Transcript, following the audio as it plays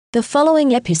The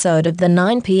following episode of the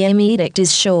 9pm edict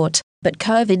is short, but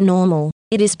COVID normal.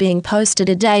 It is being posted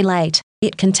a day late.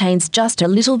 It contains just a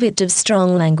little bit of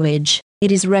strong language.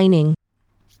 It is raining.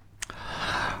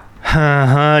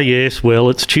 Yes, well,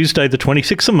 it's Tuesday the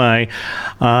 26th of May,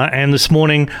 and this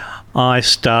morning I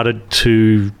started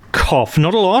to cough.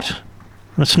 Not a lot.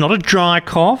 It's not a dry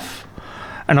cough,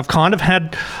 and I've kind of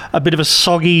had a bit of a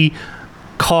soggy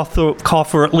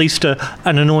cough or at least an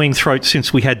annoying throat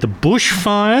since we had the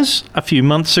bushfires a few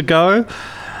months ago,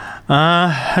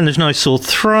 and there's no sore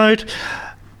throat,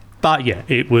 but yeah,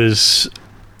 it was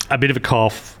a bit of a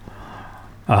cough.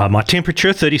 My temperature,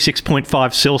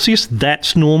 36.5 Celsius,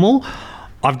 that's normal.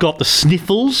 I've got the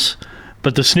sniffles,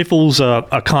 but the sniffles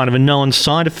are kind of a known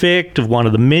side effect of one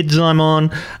of the meds I'm on,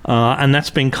 and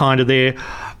that's been kind of there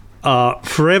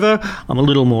forever. I'm a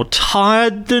little more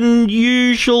tired than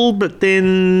usual, but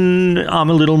then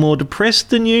I'm a little more depressed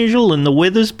than usual, and the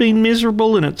weather's been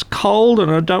miserable and it's cold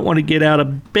and I don't want to get out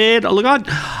of bed. Look,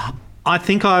 I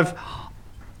think I've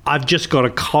just got a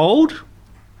cold,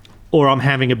 or I'm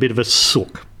having a bit of a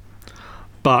sook.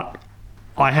 But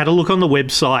I had a look on the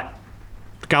website,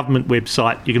 the government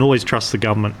website. You can always trust the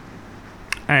government.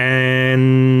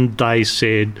 And they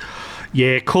said,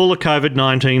 yeah, call the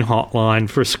COVID-19 hotline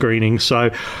for a screening. So,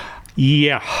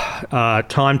 yeah,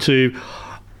 time to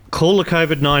call the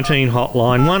COVID-19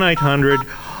 hotline, 1800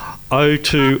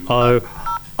 020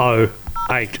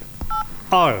 080.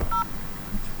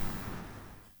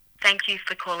 Thank you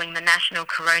for calling the National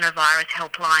Coronavirus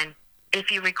Helpline.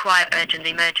 If you require urgent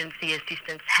emergency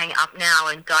assistance, hang up now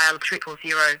and dial 000.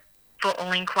 For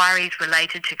all inquiries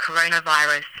related to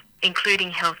coronavirus,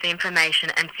 including health information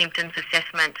and symptoms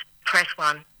assessment, press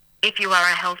 1. If you are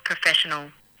a health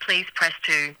professional, please press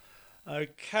 2.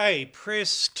 Okay,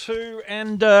 press 2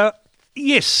 and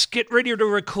yes, get ready to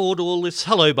record all this.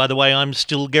 Hello, by the way, I'm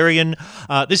Stilgarian.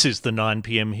 This is the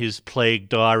 9pm His Plague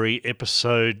Diary,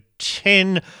 episode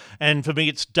 10, and for me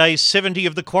it's day 70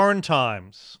 of the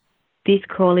quarantines. This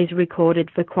call is recorded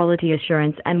for quality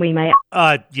assurance and we may...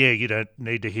 Yeah, you don't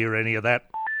need to hear any of that.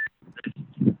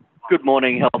 Good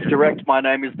morning, Health Direct. My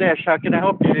name is Nash. How can I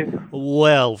help you?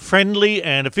 Well, friendly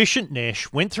and efficient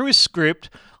Nash went through his script.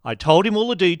 I told him all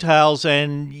the details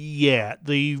and, yeah,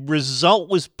 the result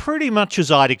was pretty much as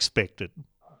I'd expected.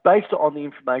 Based on the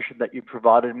information that you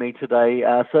provided me today,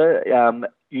 sir,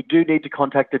 you do need to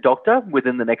contact a doctor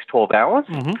within the next 12 hours.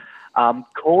 Mm-hmm.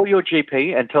 Call your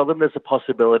GP and tell them there's a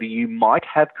possibility you might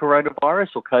have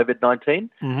coronavirus or COVID-19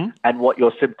 and what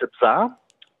your symptoms are.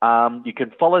 You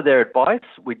can follow their advice.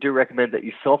 We do recommend that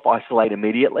you self-isolate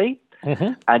immediately.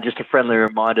 Mm-hmm. And just a friendly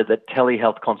reminder that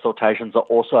telehealth consultations are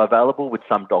also available with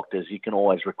some doctors. You can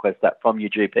always request that from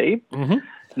your GP. Mm-hmm.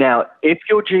 Now, if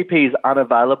your GP is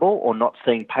unavailable or not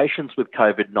seeing patients with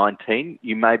COVID-19,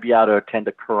 you may be able to attend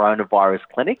a coronavirus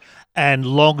clinic. And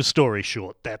long story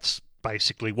short, that's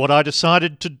basically what I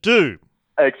decided to do.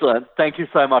 Excellent. Thank you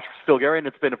so much, Stilgarian.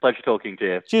 It's been a pleasure talking to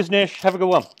you. Cheers, Nash. Have a good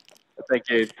one. Thank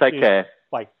you. Take care.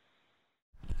 Bye.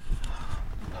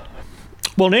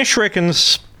 Well, Nash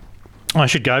reckons I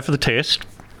should go for the test,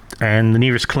 and the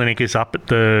nearest clinic is up at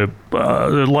the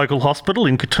local hospital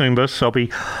in Katoomba, so I'll be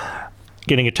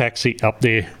getting a taxi up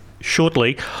there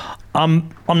shortly.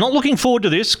 I'm not looking forward to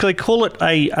this, because they call it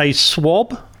a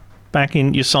swab back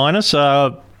in your sinus.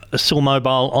 Sil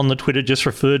Mobile on the Twitter just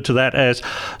referred to that as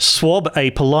swab,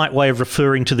 a polite way of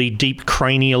referring to the deep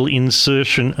cranial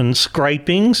insertion and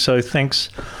scraping. So thanks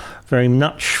very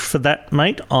much for that,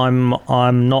 mate. I'm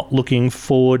not looking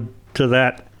forward to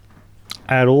that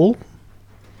at all.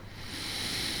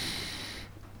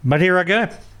 But here I go.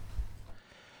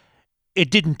 It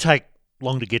didn't take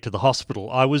long to get to the hospital.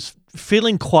 I was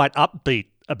feeling quite upbeat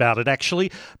about it,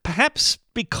 actually. Perhaps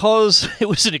because it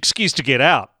was an excuse to get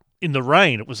out in the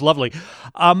rain. It was lovely.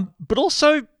 But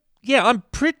also, yeah, I'm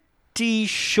pretty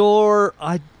sure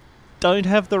I don't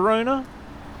have the Rona.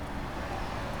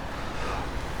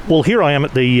 Well, here I am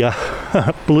at the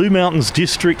Blue Mountains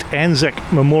District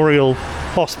Anzac Memorial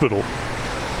Hospital,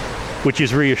 which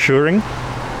is reassuring.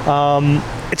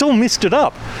 It's all misted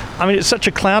up. I mean, it's such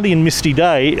a cloudy and misty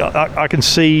day. I can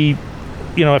see,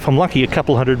 you know, if I'm lucky, a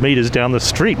couple hundred metres down the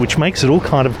street, which makes it all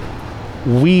kind of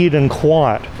weird and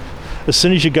quiet. As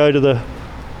soon as you go to the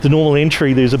normal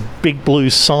entry, there's a big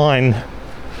blue sign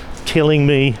telling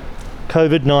me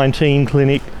COVID-19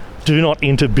 clinic, do not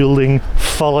enter building,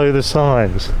 follow the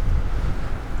signs.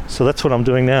 So that's what I'm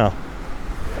doing now.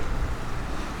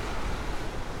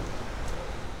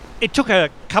 It took a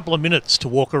couple of minutes to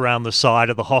walk around the side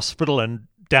of the hospital and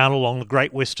down along the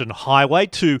Great Western Highway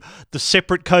to the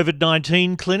separate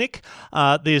COVID-19 clinic.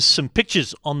 There's some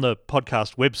pictures on the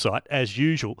podcast website, as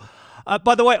usual.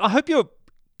 By the way, I hope you're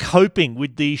coping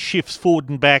with the shifts forward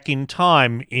and back in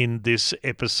time in this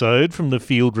episode, from the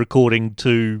field recording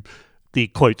to the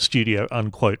quote studio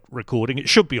unquote recording. It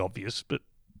should be obvious, but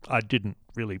I didn't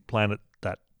really plan it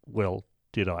that well,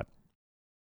 did I?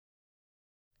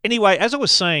 Anyway, as I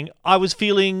was saying, I was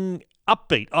feeling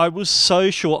upbeat. I was so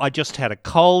sure I just had a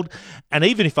cold, and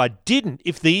even if I didn't,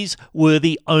 if these were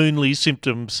the only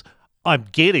symptoms I'm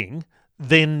getting,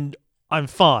 then I'm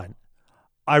fine.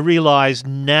 I realise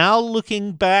now,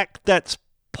 looking back, that's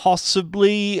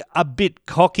possibly a bit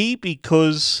cocky,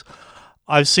 because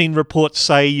I've seen reports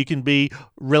say you can be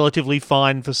relatively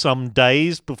fine for some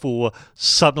days before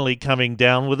suddenly coming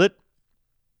down with it.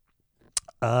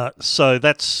 So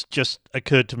that's just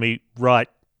occurred to me right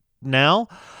now.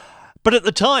 But at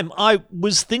the time, I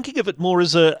was thinking of it more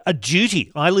as a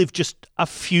duty. I live just a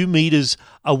few metres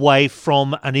away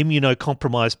from an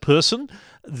immunocompromised person.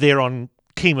 They're on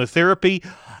chemotherapy.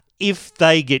 If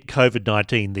they get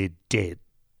COVID-19, they're dead,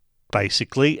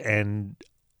 basically. And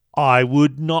I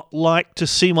would not like to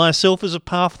see myself as a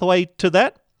pathway to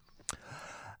that.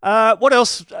 What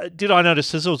else did I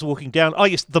notice as I was walking down? Oh,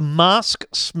 yes, the mask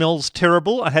smells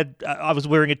terrible. I was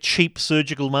wearing a cheap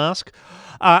surgical mask.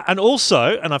 And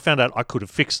also, and I found out I could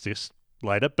have fixed this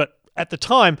later, but at the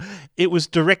time, it was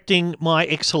directing my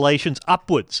exhalations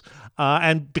upwards.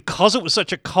 And because it was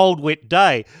such a cold, wet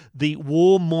day, the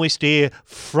warm, moist air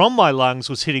from my lungs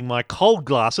was hitting my cold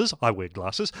glasses. I wear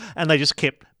glasses, and they just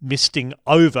kept misting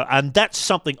over. And that's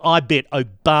something I bet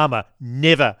Obama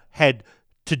never had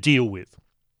to deal with.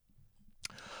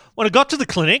 When I got to the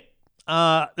clinic,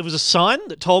 there was a sign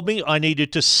that told me I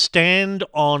needed to stand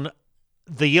on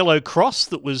the yellow cross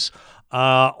that was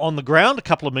on the ground a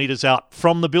couple of metres out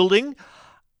from the building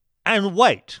and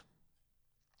wait.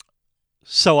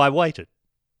 So I waited.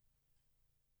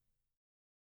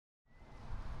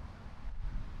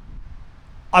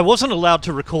 I wasn't allowed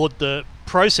to record the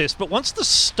process, but once the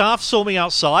staff saw me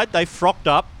outside, they frocked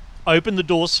up, opened the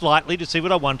door slightly to see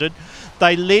what I wanted.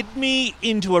 They led me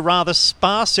into a rather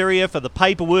sparse area for the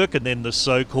paperwork and then the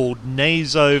so-called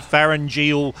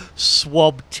nasopharyngeal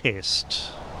swab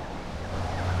test.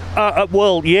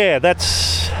 Well, yeah,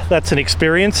 that's an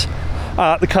experience.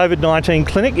 The COVID-19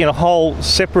 clinic in a whole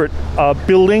separate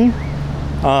building,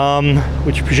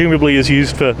 which presumably is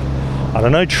used for, I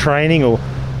don't know, training or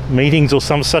meetings or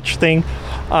some such thing.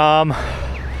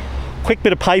 Quick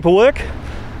bit of paperwork,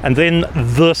 and then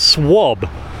the swab,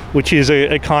 which is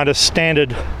a kind of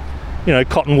standard,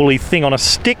 cotton woolly thing on a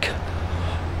stick.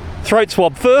 Throat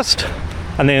swab first,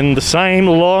 and then the same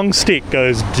long stick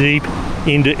goes deep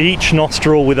into each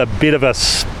nostril with a bit of a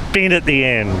spin at the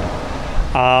end.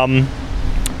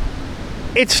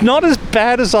 It's not as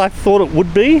bad as I thought it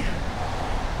would be.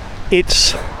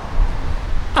 It's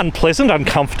unpleasant,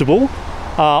 uncomfortable,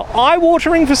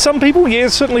 eye-watering for some people. Yeah,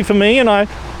 certainly for me. And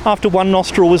after one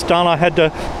nostril was done, I had to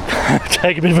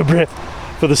take a bit of a breath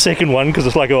for the second one, because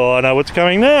it's like, oh, I know what's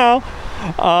coming now.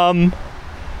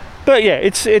 But yeah,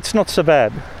 it's not so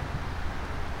bad.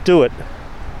 Do it.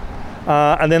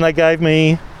 And then they gave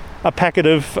me a packet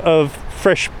of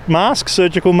fresh masks,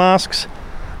 surgical masks,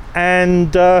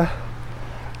 and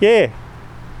yeah,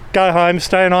 go home,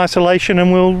 stay in isolation,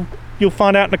 and you'll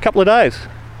find out in a couple of days.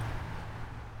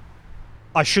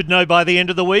 I should know by the end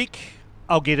of the week.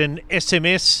 I'll get an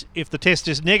SMS if the test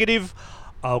is negative.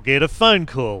 I'll get a phone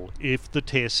call if the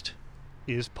test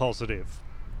is positive.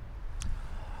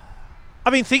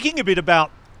 I've been thinking a bit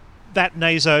about that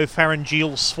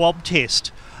nasopharyngeal swab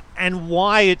test and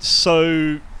why it's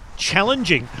so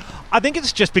challenging. I think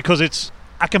it's just because it's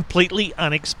a completely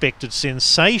unexpected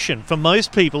sensation. For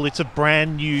most people, it's a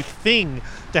brand new thing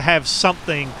to have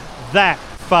something that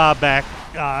far back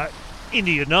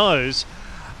into your nose,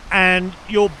 and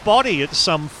your body at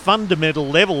some fundamental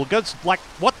level goes like,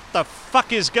 what the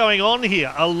fuck is going on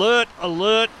here? Alert,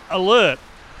 alert, alert.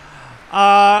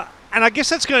 And I guess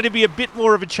that's going to be a bit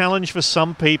more of a challenge for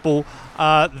some people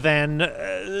than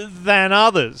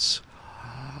others.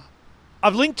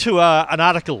 I've linked to an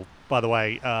article, by the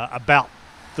way, about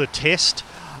the test.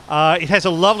 It has a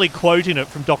lovely quote in it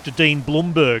from Dr. Dean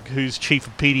Blumberg, who's Chief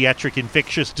of Pediatric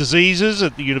Infectious Diseases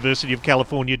at the University of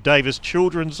California Davis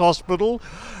Children's Hospital.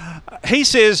 He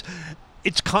says,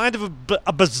 it's kind of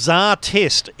a bizarre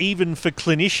test, even for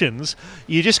clinicians.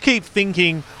 You just keep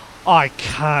thinking, I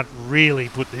can't really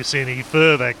put this any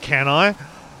further, can I?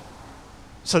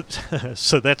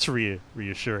 So that's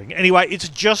reassuring. Anyway, it's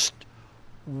just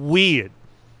weird.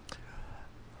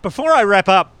 Before I wrap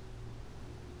up,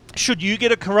 should you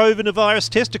get a coronavirus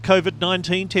test, a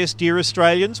COVID-19 test, dear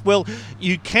Australians? Well,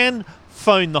 you can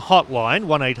phone the hotline,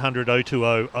 1800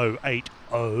 020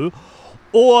 080,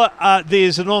 Or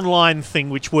there's an online thing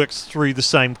which works through the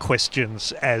same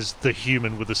questions as the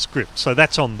human with a script. So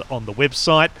that's on the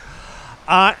website.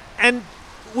 And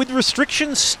with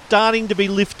restrictions starting to be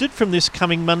lifted from this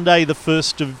coming Monday, the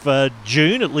 1st of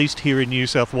June, at least here in New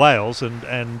South Wales,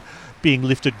 and being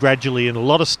lifted gradually in a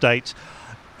lot of states,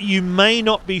 you may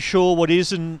not be sure what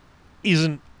is and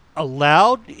isn't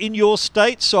allowed in your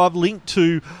state. So I've linked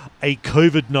to a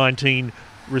COVID-19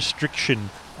 restriction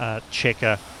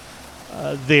checker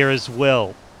there as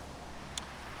well.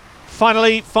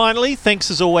 Finally,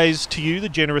 thanks as always to you, the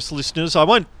generous listeners. I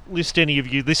won't list any of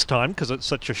you this time because it's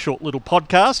such a short little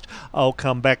podcast. I'll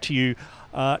come back to you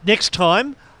next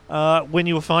time when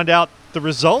you'll find out the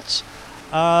results.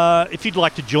 If you'd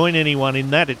like to join anyone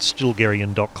in that, it's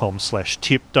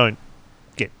stilgherrian.com/tip. Don't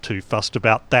get too fussed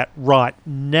about that right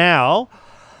now.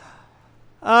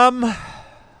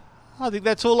 I think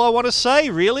that's all I want to say,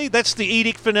 really. That's the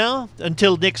edict for now.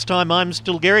 Until next time, I'm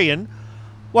Stilgherrian.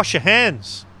 Wash your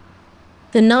hands.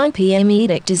 The 9 PM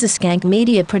edict is a Skank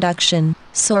Media production.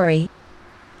 Sorry.